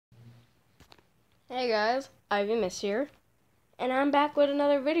Hey guys, Ivy Miss here, and I'm back with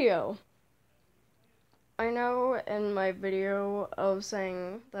another video. I know in my video of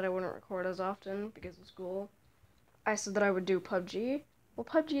saying that I wouldn't record as often because of school, I said that I would do PUBG. Well,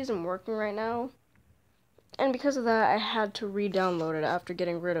 PUBG isn't working right now, and because of that, I had to re-download it after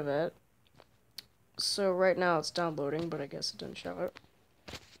getting rid of it. So right now it's downloading, but I guess it didn't show it.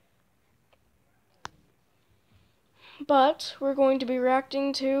 But we're going to be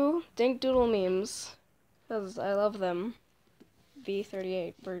reacting to Dank Doodle memes, because I love them.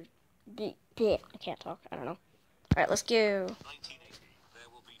 V38 for I can't talk. I don't know. Alright, let's go. 1980. There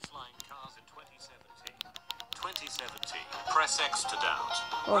will be flying cars in 2017. 2017. Press X to doubt.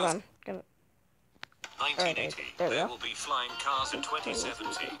 Hold on. 1980. There we There go. will be flying cars in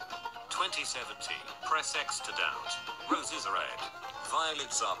 2017. 2017. Press X to doubt. Roses are red.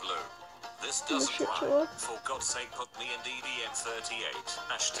 Violets are blue. This doesn't rhyme. For God's sake, put me in DDM38.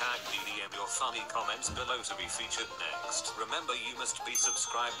 Hashtag DDM your funny comments below to be featured next. Remember, you must be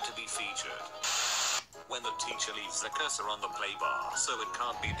subscribed to be featured. When the teacher leaves the cursor on the play bar so it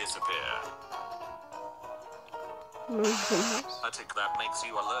can't be disappear. A tick that makes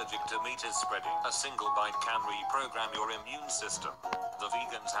you allergic to meat is spreading. A single bite can reprogram your immune system. The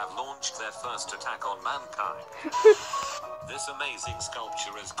vegans have launched their first attack on mankind. This amazing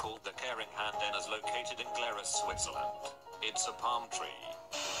sculpture is called the Caring Hand and is located in Glarus, Switzerland. It's a palm tree.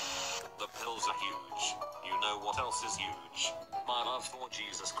 The pills are huge. You know what else is huge? My love for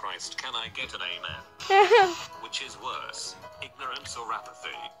Jesus Christ. Can I get an amen? Which is worse, ignorance or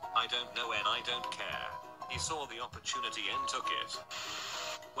apathy? I don't know and I don't care. He saw the opportunity and took it.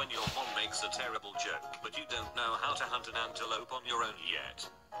 When your mom makes a terrible joke, but you don't know how to hunt an antelope on your own yet.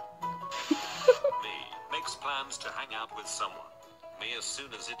 Me makes plans to hang out with someone. Me, as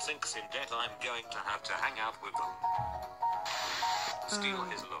soon as it sinks in debt, I'm going to have to hang out with them. Steal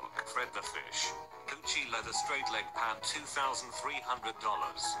his look. Fred the Fish. Gucci leather straight leg pant $2,300.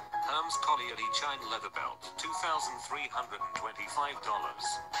 Hermes Collier chain leather belt $2,325.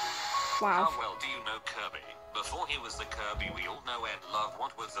 Wow. How well do you know Kirby? Before he was the Kirby we all know and love,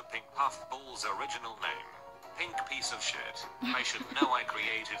 what was the Pink Puff Ball's original name? Pink piece of shit. I should know, I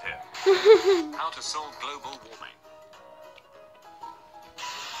created him. How to solve global warming.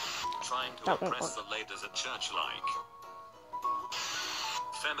 Trying to impress the ladies at church like.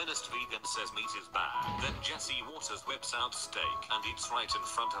 Feminist vegan says meat is bad. Then Jesse Waters whips out steak and eats right in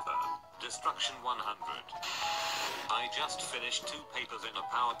front of her. Destruction 100. I just finished 2 papers in a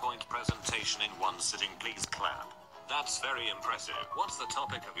PowerPoint presentation in one sitting. Please clap. That's very impressive. What's the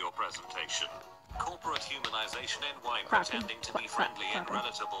topic of your presentation? Corporate humanization and why pretending to be friendly and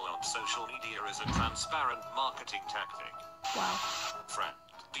relatable on social media is a transparent marketing tactic. Wow. Friend,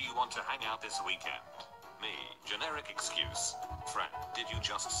 do you want to hang out this weekend? Me, generic excuse. Friend, did you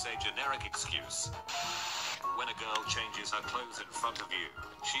just say generic excuse? When a girl changes her clothes in front of you,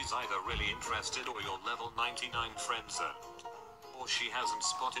 she's either really interested or you're level 99 friend zoned. Or she hasn't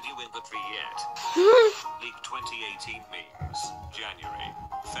spotted you in the tree yet. Leak 2018 memes. January,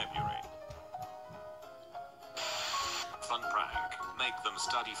 February. Fun prank. Make them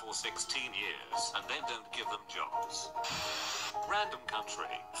study for 16 years and then don't give them jobs. Random country.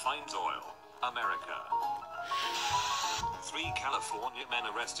 Finds oil. America. 3 California men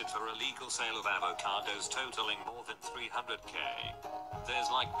arrested for illegal sale of avocados totaling more than 300k. There's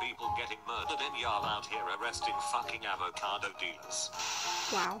like people getting murdered in Y'all out here arresting fucking avocado dealers.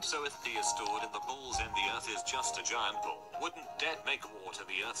 Wow. So if D is stored in the balls and the earth is just a giant ball, wouldn't dead make war to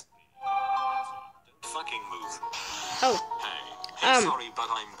the earth? Don't fucking move. Oh. Hey, sorry, but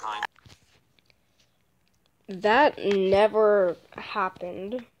I'm kind. That never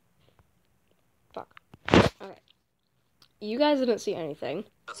happened. Fuck. Alright. You guys didn't see anything.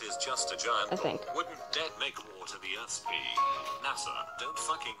 Earth is just a giant I think. ball. Wouldn't dead make war to the earth? NASA, don't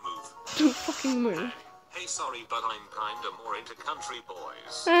fucking move. Don't fucking move. Hey, sorry, but I'm kinda more into country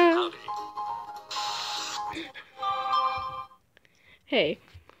boys. Howdy. Hey.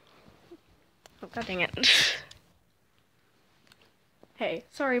 Oh, god dang it. Hey,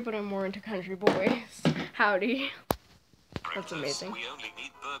 sorry, but I'm more into country boys. Howdy. That's amazing. We only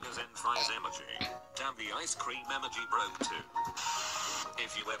need burgers and fries emoji. Damn, the ice cream emoji broke too.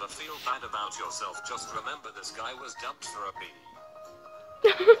 If you ever feel bad about yourself, just remember this guy was dumped for a pee.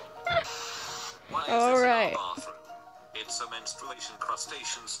 Why is this in our bathroom? It's a menstruation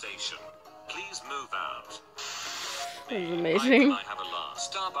crustacean station. Please move out. This is amazing. I have a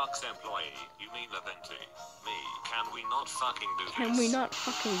last Starbucks employee. You mean a venti? Me. Can we not fucking do this? Can we not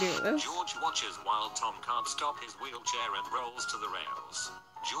fucking do this? George watches while Tom can't stop his wheelchair and rolls to the rails.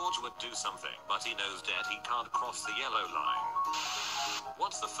 George would do something, but he knows dead he can't cross the yellow line.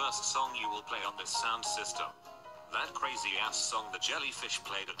 What's the first song you will play on this sound system? That crazy ass song the jellyfish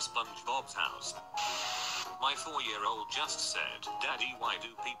played at SpongeBob's house. My 4-year-old just said, Daddy, why do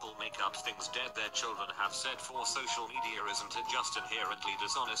people make up things dead their children have said for social media? Isn't it just inherently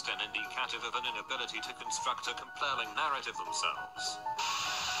dishonest and indicative of an inability to construct a compelling narrative themselves?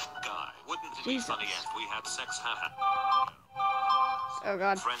 Guy, wouldn't it be funny if we had sex? Haha. Oh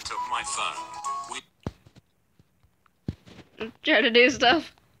god. Friend took my phone. Try to do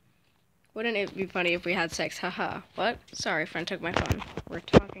stuff. Wouldn't it be funny if we had sex? Haha. What? Sorry, friend took my phone. We're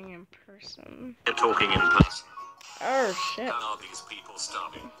talking in person. You're talking in person. Oh shit. How are these people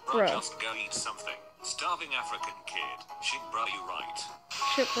starving? Bro. Just go eat something. Starving African kid. Shit, bro, you right.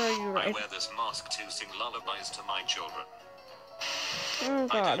 Shit, bro, you I right. wear this mask to sing lullabies to my children. Oh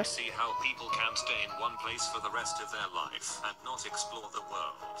I god. don't see how people can stay in one place for the rest of their life and not explore the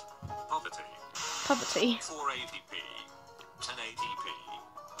world. Poverty. Poverty. 480p. 1080p.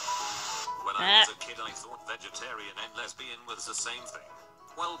 When I was a kid, I thought vegetarian and lesbian was the same thing.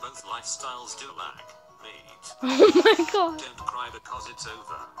 Well, both lifestyles do lack meat. Oh my god. Don't cry because it's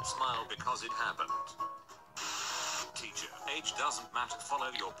over. Smile because it happened. Teacher, age doesn't matter. Follow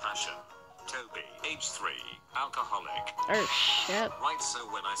your passion. Toby, age 3, alcoholic. Oh shit. Right, so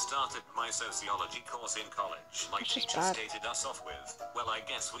when I started my sociology course in college, my That's just teacher bad. started us off with, well, I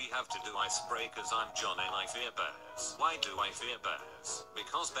guess we have to do ice breakers. I'm John and I fear bears. Why do I fear bears?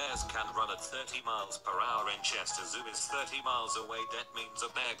 Because bears can run at 30 miles per hour and Chester Zoo is 30 miles away. That means a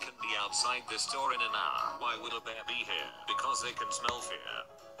bear can be outside this store in an hour. Why would a bear be here? Because they can smell fear.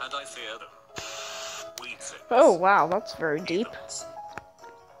 And I fear them. Weed things. Oh wow, that's very deep. Evils.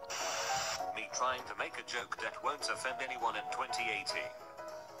 Me trying to make a joke that won't offend anyone in 2018.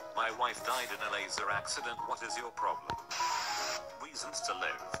 My wife died in a laser accident. What is your problem? Reasons to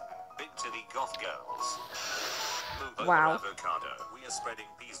live. Big titty goth girls. Move over Wow. avocado. We are spreading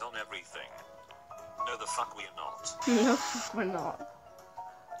peas on everything. No, the fuck we are not. No, we're not.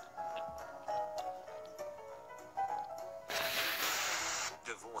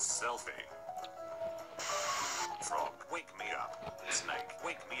 Divorce selfie. Frog, wake me up. Snake,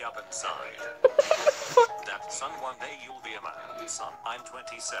 wake me up inside. That son, one day you'll be a man. Son, I'm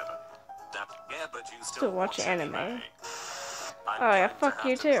 27. That, yeah, but you still Watch anime. I'm Oh yeah, going to fuck have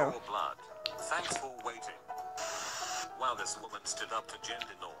you to too. draw blood. Thanks for waiting. Wow, this woman stood up to gender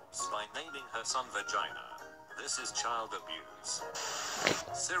norms by naming her son Vagina. This is child abuse.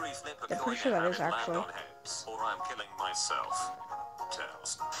 Siri, flip a Yeah, coin pretty sure and that have is it land actually. on heads, or I'm killing myself.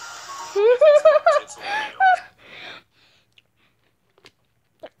 Tails. It's all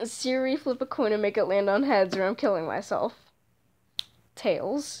real. Siri, flip a coin and make it land on heads, or I'm killing myself.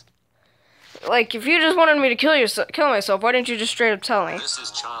 Tails. Like, if you just wanted me to kill myself, why didn't you just straight up tell me? This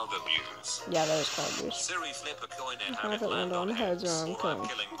is child abuse. Yeah, that is child abuse. Siri, flip a coin and have it land on heads, or I'm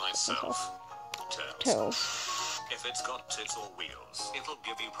killing myself. Tails. Tails. If it's got tits or wheels, it'll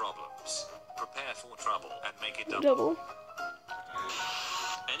give you problems. Prepare for trouble and make it double. Double.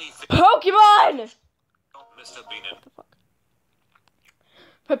 Anything. Pokemon! Mr. Bean and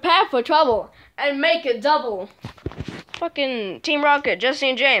Prepare for trouble and make it double. Fucking Team Rocket, Jesse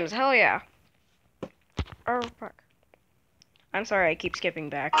and James, hell yeah. Oh fuck. I'm sorry, I keep skipping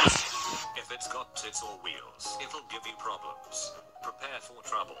back. if it's got tits or wheels, it'll give you problems. Prepare for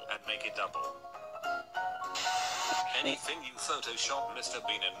trouble and make it double. Anything you Photoshop Mr.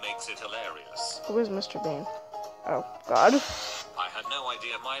 Bean and makes it hilarious. Who is Mr. Bean? Oh god. I had no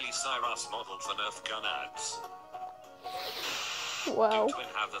idea Miley Cyrus modeled for Nerf gun ads. Wow. Do twin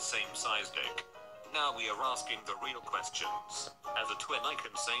have the same size dick? Now we are asking the real questions. As a twin, I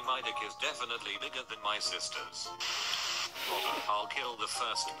can say my dick is definitely bigger than my sister's. Robert, I'll kill the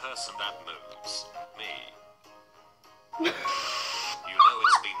first person that moves. Me. You know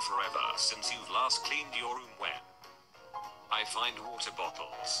it's been forever since you've last cleaned your room when I find water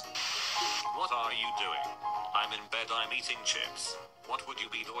bottles. What are you doing? I'm in bed, I'm eating chips. What would you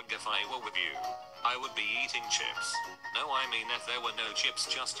be doing if I were with you? I would be eating chips. No, I mean if there were no chips,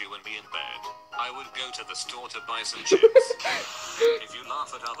 just you and me in bed, I would go to the store to buy some chips. If you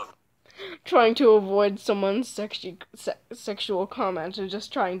laugh at other Trying to avoid someone's sexual comment and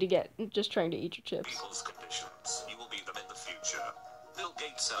just trying to eat your chips. people's conditions, you will be them in the future. Bill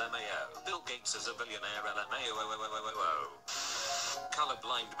Gates LMAO. Bill Gates is a billionaire LMAO.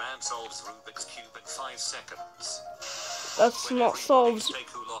 Colorblind man solves Rubik's Cube in 5 seconds. That's When not everybody solved. stay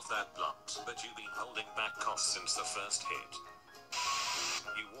cool off that blunt, but you've been holding back costs since the first hit.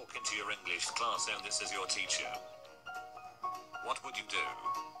 You walk into your English class and this is your teacher. What would you do?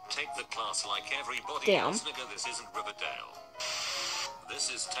 Take the class like everybody Damn. else, nigga. This isn't Riverdale. This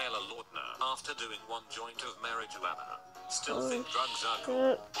is Taylor Lautner after doing one joint of marijuana. Still think drugs are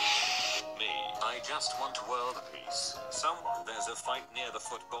cool. Me, I just want world peace. Someone, there's a fight near the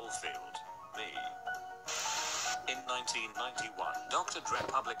football field. Me. In 1991, Dr. Dre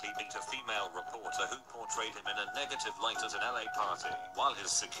publicly beat a female reporter who portrayed him in a negative light at an LA party, while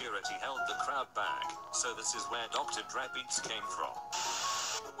his security held the crowd back. So this is where Dr. Dre beats came from.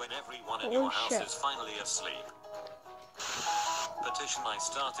 When everyone in your house is finally asleep. Petition I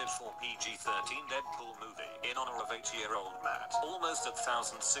started for PG-13 Deadpool movie in honor of 8-year-old Matt. Almost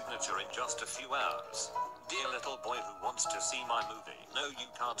 1,000 signature in just a few hours. Dear little boy who wants to see my movie. No, you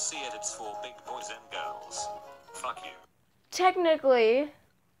can't see it. It's for big boys and girls. Fuck you. Technically,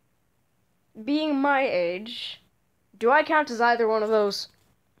 being my age, do I count as either one of those?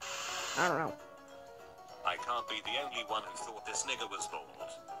 I don't know. I can't be the only one who thought this nigga was bald.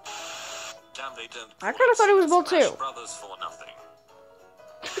 Damn, they don't. I kind of thought he was bald too. Brothers for nothing.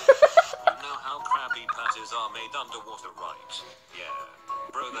 You know how Krabby Patties are made underwater, right? Yeah.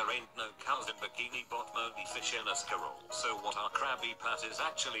 Bro, there ain't no cows in Bikini Bottom, only fish in a scroll. So what are Krabby Patties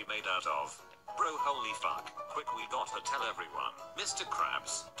actually made out of? Bro, holy fuck. Quick, we gotta tell everyone. Mr.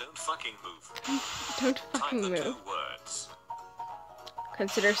 Krabs, don't fucking move. Don't fucking Type the move. 2 words.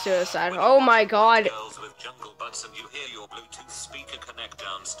 Consider suicide. Oh my god. Girls with jungle butts and you hear your Bluetooth speaker connect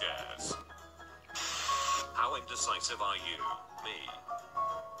downstairs. How indecisive are you? Me.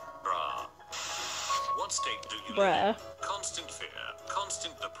 Bruh. What state do you live in? Constant fear,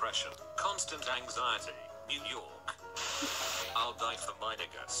 constant depression, constant anxiety. New York. I'll die for my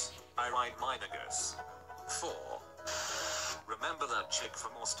niggas. I ride my niggas. 4. Remember that chick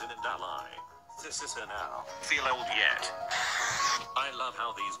from Austin and Ally? This is her now. Feel old yet? I love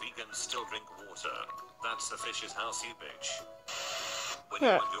how these vegans still drink water. That's the fish's house, you bitch. When you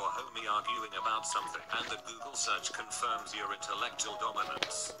and your homie arguing about something and the Google search confirms your intellectual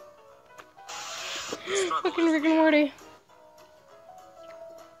dominance. Fucking Rick and Morty.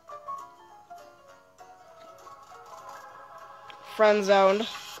 Friend zoned.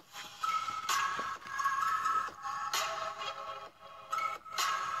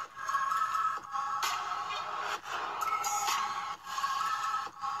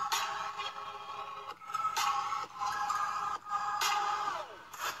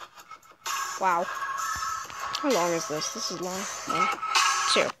 Wow. How long is this? This is long. 1,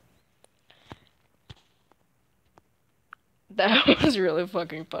 2. That was really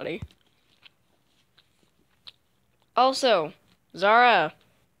fucking funny. Also, Zara,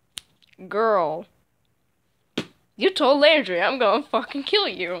 girl, you told Landry I'm gonna fucking kill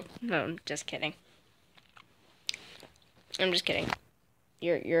you. No, I'm just kidding. I'm just kidding.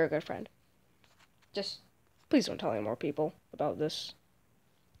 You're a good friend. Just please don't tell any more people about this.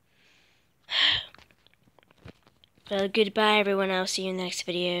 Well, goodbye everyone. I'll see you in the next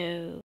video.